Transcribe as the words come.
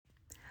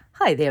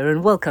Hi there,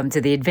 and welcome to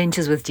the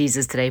Adventures with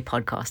Jesus Today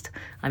podcast.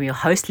 I'm your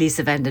host,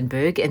 Lisa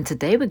Vandenberg, and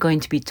today we're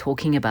going to be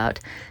talking about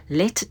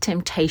Let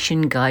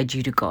Temptation Guide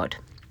You to God.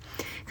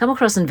 Come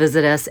across and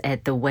visit us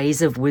at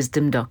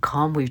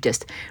thewaysofwisdom.com. We've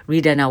just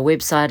redone our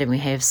website and we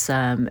have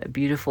some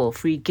beautiful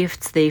free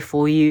gifts there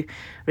for you.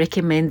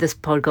 Recommend this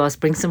podcast,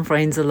 bring some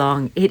friends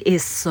along. It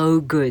is so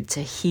good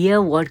to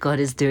hear what God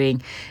is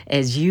doing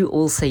as you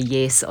all say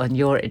yes on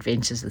your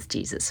adventures with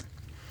Jesus.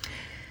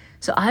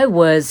 So I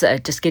was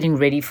just getting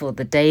ready for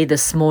the day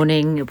this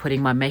morning,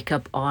 putting my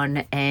makeup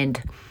on, and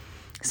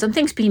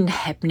something's been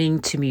happening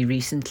to me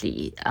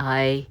recently.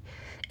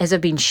 As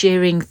I've been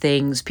sharing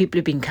things, people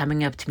have been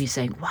coming up to me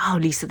saying, "Wow,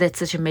 Lisa, that's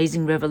such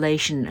amazing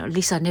revelation. Or,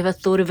 Lisa, I never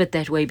thought of it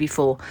that way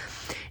before."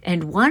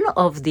 And one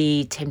of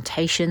the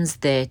temptations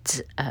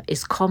that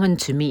is common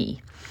to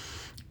me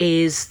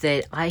is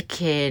that I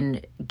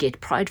can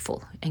get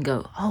prideful and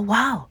go, "Oh,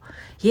 wow,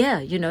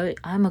 yeah,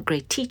 I'm a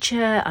great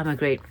teacher. I'm a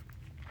great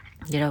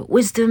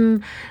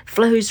wisdom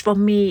flows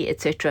from me,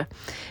 etc."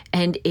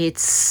 And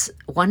it's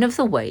one of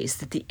the ways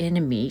that the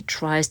enemy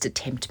tries to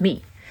tempt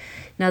me.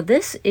 Now,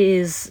 this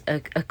is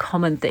a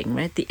common thing,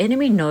 right? The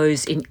enemy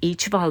knows in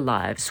each of our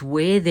lives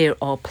where there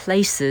are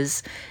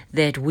places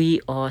that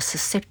we are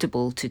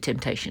susceptible to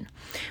temptation,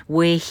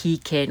 where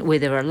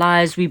there are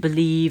lies we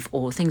believe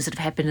or things that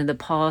have happened in the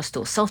past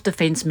or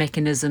self-defense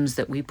mechanisms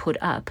that we put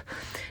up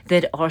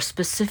that are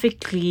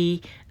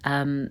specifically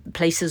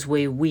places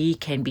where we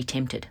can be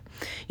tempted.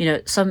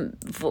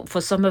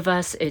 For some of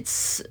us,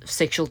 it's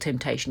sexual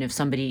temptation. If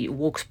somebody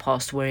walks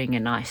past wearing a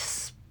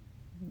nice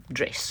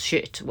dress,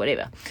 shirt,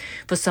 whatever.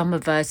 For some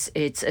of us,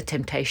 it's a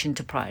temptation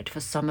to pride. For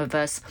some of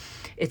us,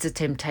 it's a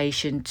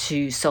temptation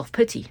to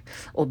self-pity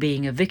or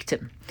being a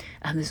victim.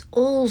 And there's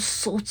all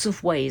sorts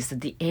of ways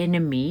that the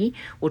enemy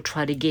will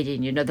try to get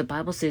in. The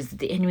Bible says that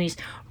the enemy's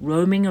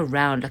roaming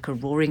around like a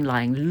roaring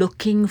lion,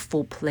 looking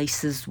for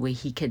places where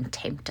he can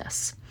tempt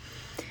us.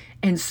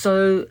 And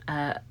so,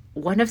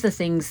 one of the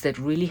things that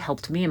really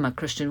helped me in my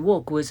Christian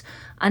walk was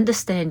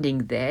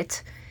understanding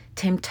that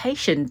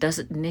temptation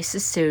doesn't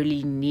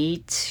necessarily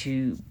need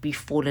to be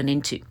fallen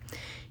into.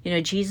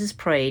 Jesus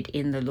prayed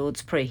in the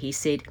Lord's Prayer. He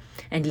said,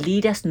 "And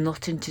lead us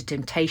not into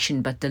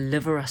temptation, but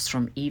deliver us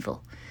from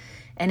evil."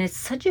 And it's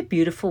such a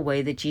beautiful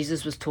way that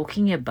Jesus was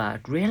talking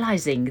about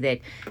realizing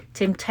that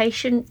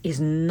temptation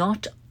is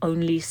not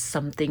only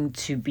something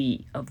to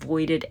be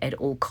avoided at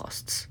all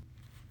costs.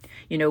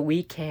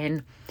 We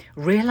can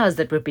realize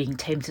that we're being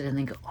tempted and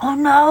then go, "Oh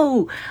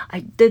no, I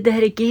did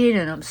that again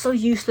and I'm so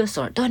useless,"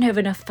 or "I don't have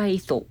enough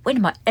faith," or "When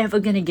am I ever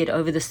going to get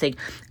over this thing?"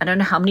 I don't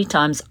know how many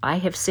times I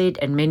have said,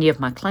 and many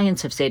of my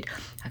clients have said,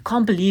 "I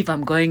can't believe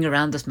I'm going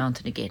around this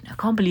mountain again. I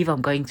can't believe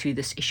I'm going through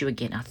this issue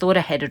again. I thought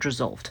I had it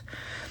resolved,"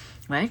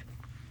 right?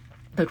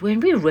 But when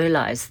we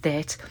realize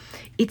that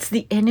it's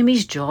the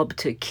enemy's job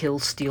to kill,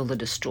 steal, or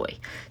destroy.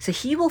 So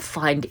he will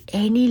find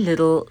any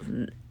little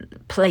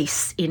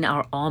place in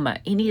our armor,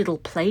 any little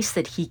place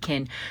that he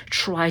can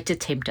try to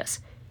tempt us.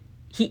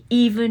 He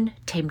even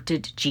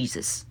tempted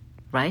Jesus,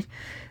 right?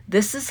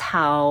 This is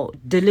how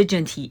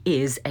diligent he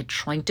is at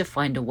trying to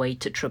find a way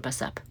to trip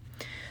us up.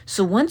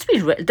 So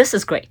this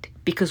is great,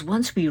 because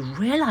once we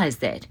realize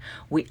that,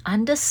 we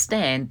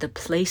understand the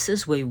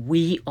places where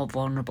we are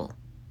vulnerable,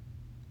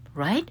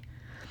 right?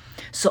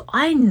 So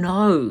I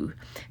know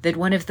that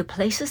one of the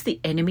places the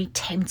enemy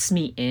tempts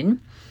me in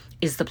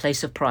is the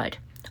place of pride.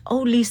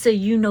 "Oh, Lisa,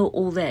 you know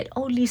all that.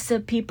 Oh, Lisa,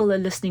 people are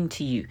listening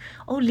to you.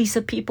 Oh,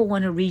 Lisa, people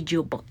want to read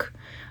your book,"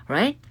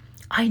 right?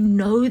 I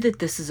know that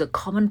this is a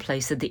common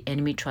place that the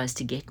enemy tries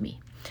to get me.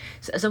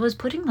 So as I was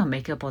putting my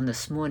makeup on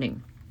this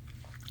morning,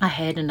 I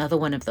had another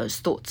one of those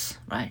thoughts,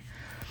 right?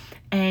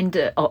 And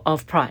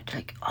of pride,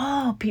 like,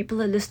 "Oh,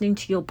 people are listening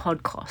to your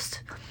podcast."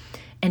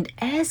 And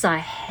as I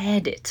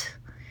had it,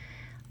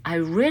 I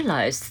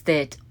realized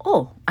that,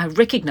 I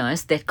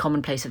recognized that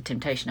common place of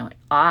temptation. I went,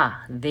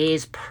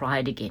 there's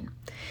pride again.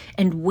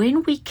 And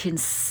when we can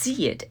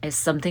see it as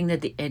something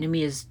that the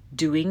enemy is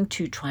doing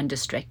to try and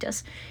distract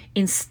us,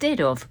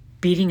 instead of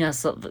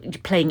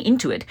playing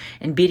into it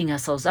and beating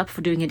ourselves up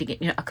for doing it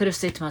again. I could have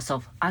said to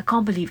myself, "I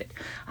can't believe it.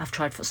 I've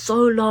tried for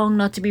so long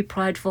not to be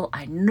prideful.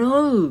 I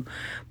know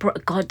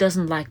God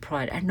doesn't like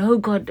pride. I know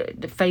God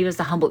favors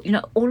the humble."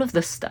 All of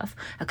this stuff.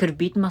 I could have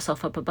beaten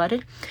myself up about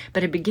it.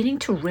 But I'm beginning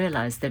to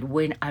realize that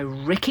when I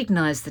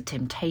recognize the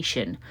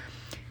temptation,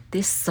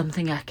 there's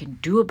something I can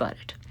do about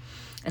it.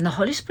 And the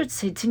Holy Spirit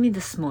said to me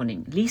this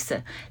morning,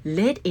 "Lisa,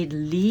 let it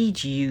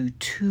lead you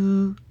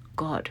to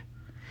God.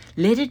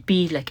 Let it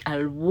be like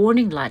a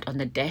warning light on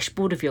the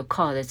dashboard of your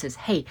car that says,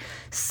 'Hey,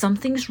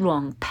 something's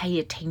wrong, pay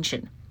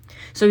attention.'"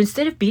 So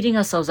instead of beating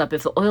ourselves up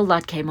if the oil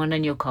light came on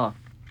in your car,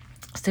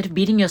 instead of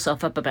beating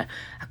yourself up about,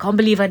 "I can't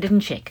believe I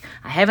didn't check.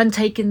 I haven't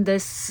taken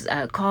this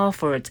car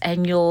for its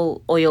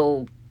annual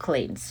oil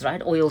cleanse,"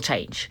 right? Oil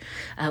change.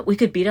 We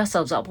could beat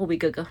ourselves up, or we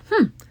could go,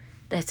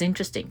 "That's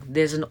interesting.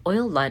 There's an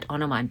oil light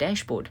on my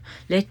dashboard.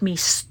 Let me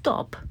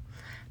stop,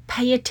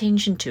 pay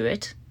attention to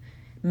it,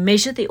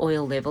 measure the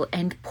oil level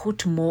and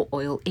put more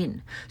oil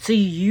in. So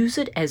you use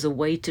it as a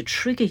way to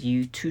trigger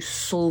you to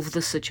solve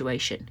the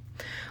situation.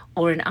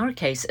 Or in our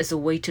case, as a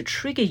way to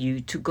trigger you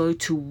to go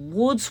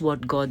towards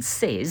what God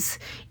says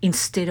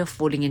instead of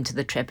falling into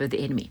the trap of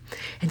the enemy.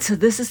 And so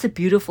this is the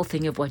beautiful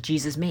thing of what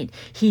Jesus meant.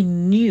 He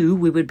knew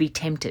we would be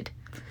tempted.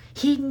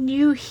 He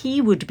knew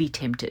he would be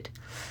tempted.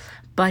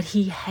 But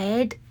he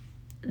had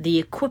the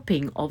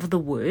equipping of the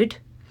word,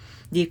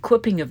 the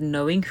equipping of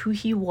knowing who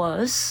he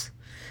was,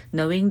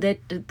 knowing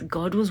that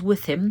God was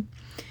with him,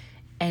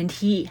 and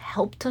he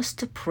helped us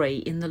to pray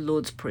in the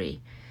Lord's Prayer.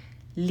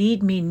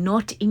 Lead me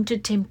not into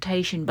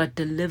temptation, but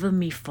deliver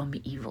me from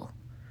evil.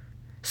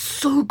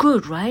 So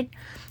good, right?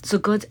 So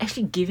God's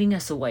actually giving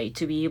us a way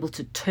to be able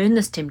to turn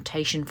this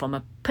temptation from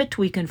a pit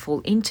we can fall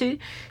into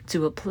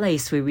to a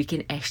place where we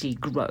can actually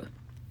grow.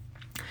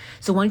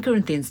 So 1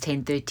 Corinthians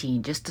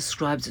 10:13 just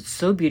describes it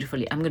so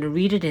beautifully. I'm going to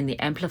read it in the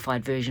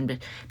Amplified version, but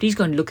please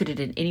go and look at it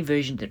in any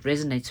version that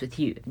resonates with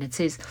you. And it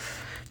says,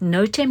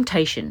 no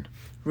temptation,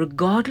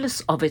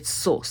 regardless of its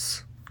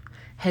source,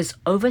 has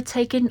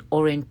overtaken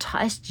or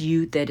enticed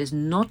you that is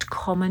not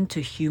common to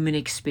human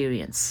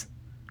experience.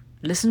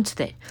 Listen to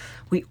that.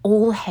 We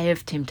all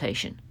have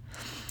temptation.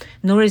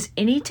 Nor is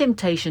any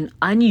temptation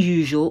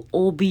unusual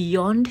or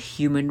beyond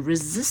human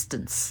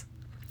resistance.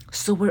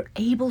 So we're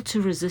able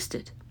to resist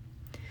it.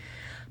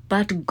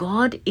 But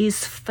God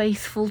is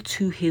faithful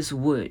to his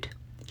word.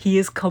 He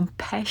is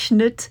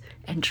compassionate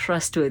and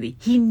trustworthy.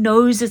 He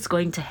knows it's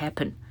going to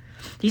happen.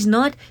 He's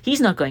not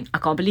going, I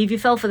can't believe you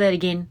fell for that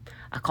again.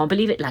 I can't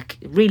believe it. Like,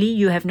 really,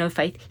 you have no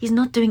faith? He's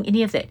not doing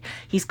any of that.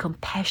 He's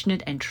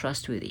compassionate and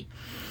trustworthy.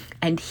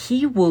 And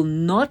he will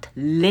not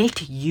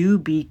let you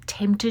be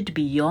tempted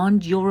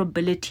beyond your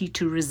ability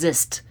to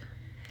resist.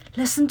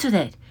 Listen to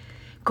that.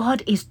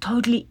 God is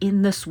totally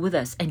in this with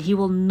us, and he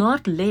will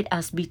not let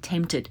us be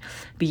tempted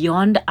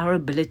beyond our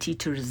ability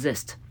to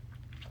resist.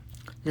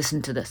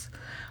 Listen to this.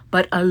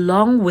 But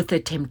along with the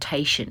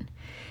temptation,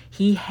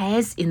 he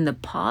has in the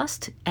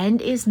past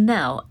and is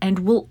now and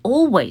will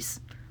always,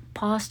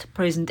 past,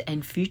 present,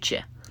 and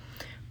future,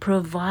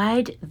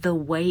 provide the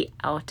way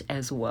out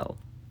as well.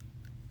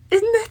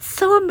 Isn't that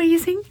so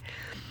amazing?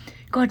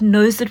 God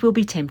knows that we'll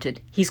be tempted.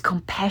 He's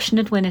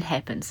compassionate when it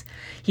happens.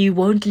 He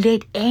won't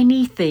let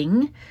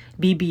anything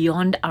be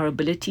beyond our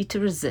ability to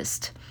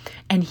resist.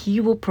 And he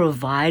will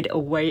provide a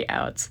way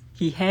out.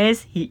 He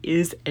has, he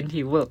is, and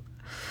he will.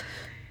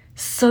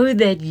 So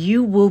that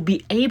you will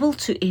be able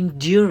to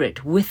endure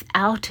it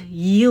without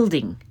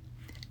yielding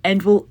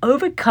and will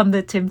overcome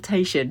the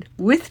temptation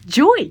with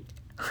joy.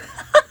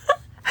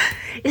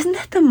 Isn't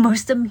that the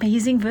most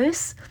amazing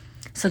verse?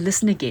 So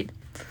listen again.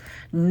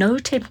 No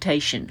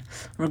temptation,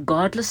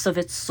 regardless of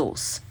its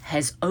source,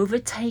 has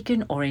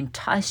overtaken or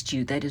enticed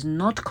you that is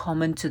not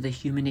common to the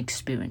human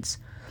experience,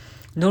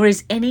 nor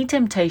is any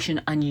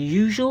temptation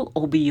unusual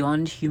or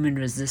beyond human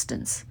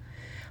resistance.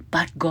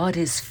 But God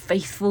is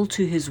faithful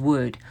to his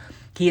word.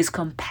 He is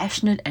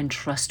compassionate and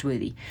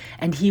trustworthy,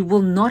 and he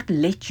will not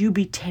let you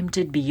be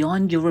tempted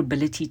beyond your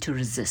ability to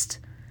resist.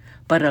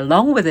 But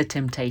along with the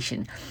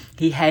temptation,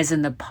 he has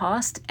in the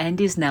past and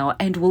is now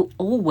and will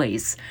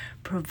always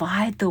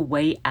provide the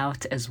way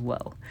out as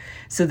well,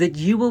 so that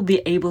you will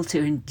be able to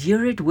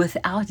endure it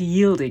without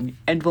yielding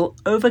and will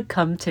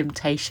overcome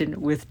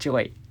temptation with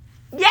joy.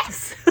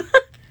 Yes!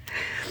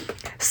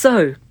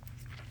 So,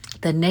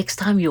 the next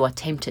time you are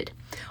tempted,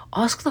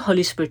 ask the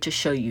Holy Spirit to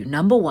show you,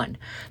 number one,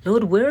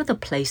 Lord, where are the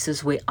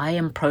places where I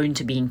am prone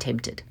to being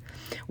tempted?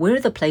 Where are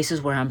the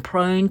places where I'm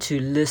prone to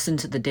listen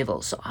to the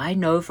devil? So I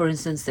know, for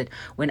instance, that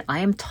when I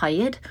am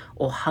tired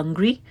or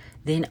hungry,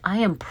 then I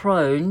am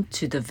prone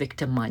to the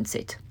victim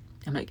mindset.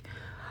 I'm like,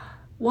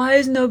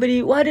 why did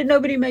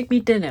nobody make me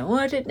dinner?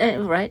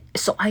 Right?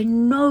 So I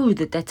know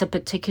that that's a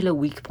particular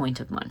weak point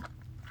of mine.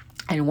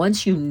 And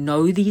once you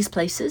know these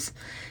places,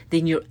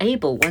 then you're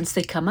able, once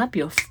they come up,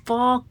 you're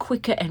far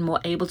quicker and more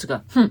able to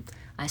go,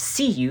 I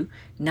see you.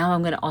 Now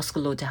I'm going to ask the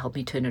Lord to help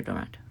me turn it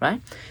around,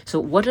 right? So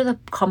what are the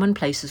common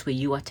places where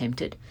you are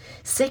tempted?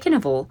 Second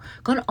of all,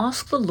 go and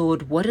ask the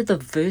Lord, what are the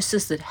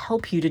verses that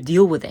help you to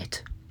deal with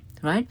that,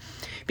 right?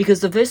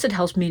 Because the verse that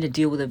helps me to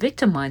deal with a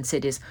victim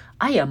mindset is,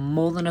 I am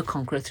more than a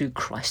conqueror through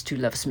Christ who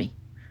loves me,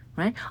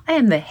 right? I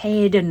am the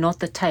head and not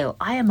the tail.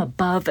 I am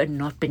above and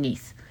not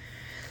beneath.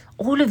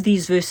 All of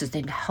these verses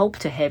then help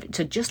to have,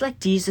 so just like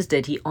Jesus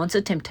did, he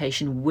answered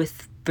temptation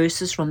with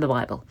verses from the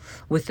Bible,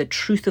 with the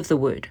truth of the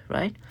word,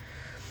 right?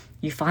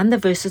 You find the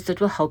verses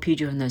that will help you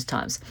during those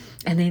times.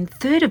 And then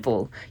third of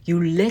all,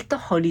 you let the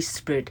Holy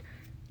Spirit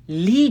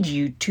lead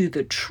you to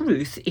the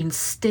truth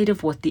instead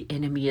of what the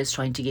enemy is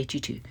trying to get you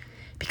to.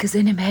 Because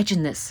then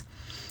imagine this.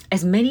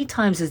 As many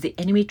times as the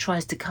enemy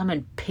tries to come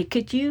and pick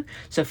at you,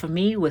 so for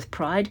me with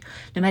pride,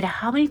 no matter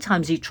how many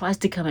times he tries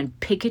to come and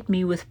pick at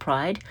me with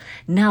pride,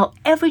 now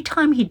every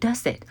time he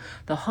does that,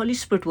 the Holy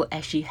Spirit will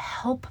actually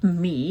help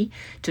me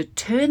to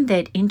turn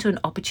that into an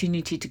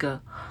opportunity to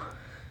go,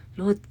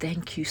 Lord,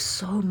 thank you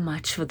so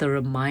much for the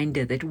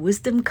reminder that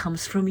wisdom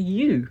comes from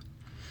you.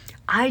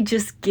 I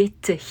just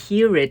get to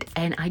hear it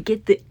and I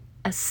get the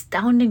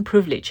astounding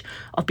privilege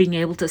of being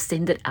able to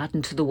send it out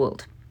into the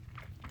world.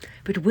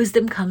 But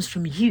wisdom comes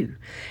from you,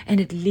 and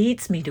it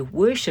leads me to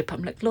worship.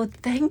 I'm like, Lord,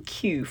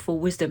 thank you for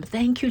wisdom.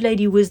 Thank you,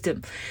 Lady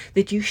Wisdom,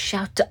 that you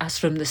shout to us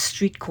from the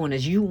street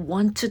corners. You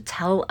want to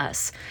tell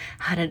us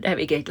how to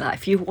navigate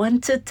life. You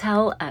want to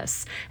tell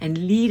us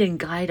and lead and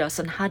guide us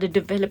on how to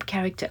develop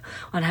character,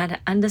 on how to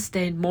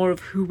understand more of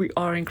who we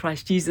are in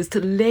Christ Jesus,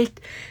 to let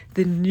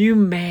the new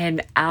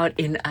man out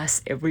in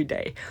us every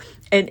day.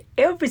 And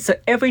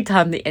every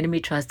time the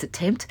enemy tries to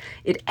tempt,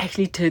 it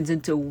actually turns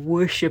into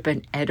worship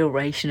and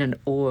adoration and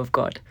awe of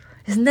God.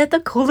 Isn't that the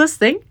coolest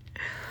thing?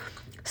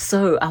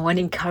 So I want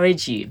to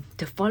encourage you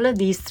to follow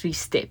these 3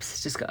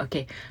 steps. Just go,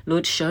 okay,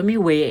 Lord, show me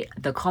where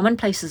the common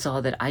places are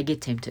that I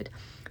get tempted.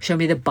 Show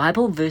me the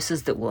Bible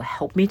verses that will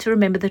help me to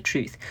remember the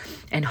truth.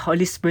 And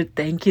Holy Spirit,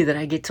 thank you that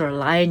I get to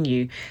rely on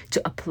you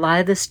to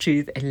apply this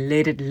truth and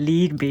let it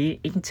lead me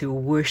into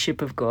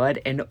worship of God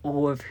and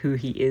awe of who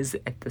he is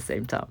at the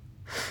same time.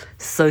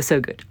 So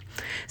good.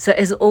 So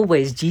as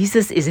always,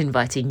 Jesus is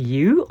inviting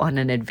you on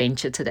an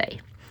adventure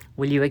today.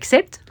 Will you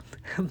accept?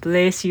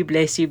 Bless you,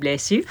 bless you,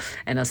 bless you.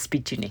 And I'll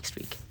speak to you next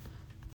week.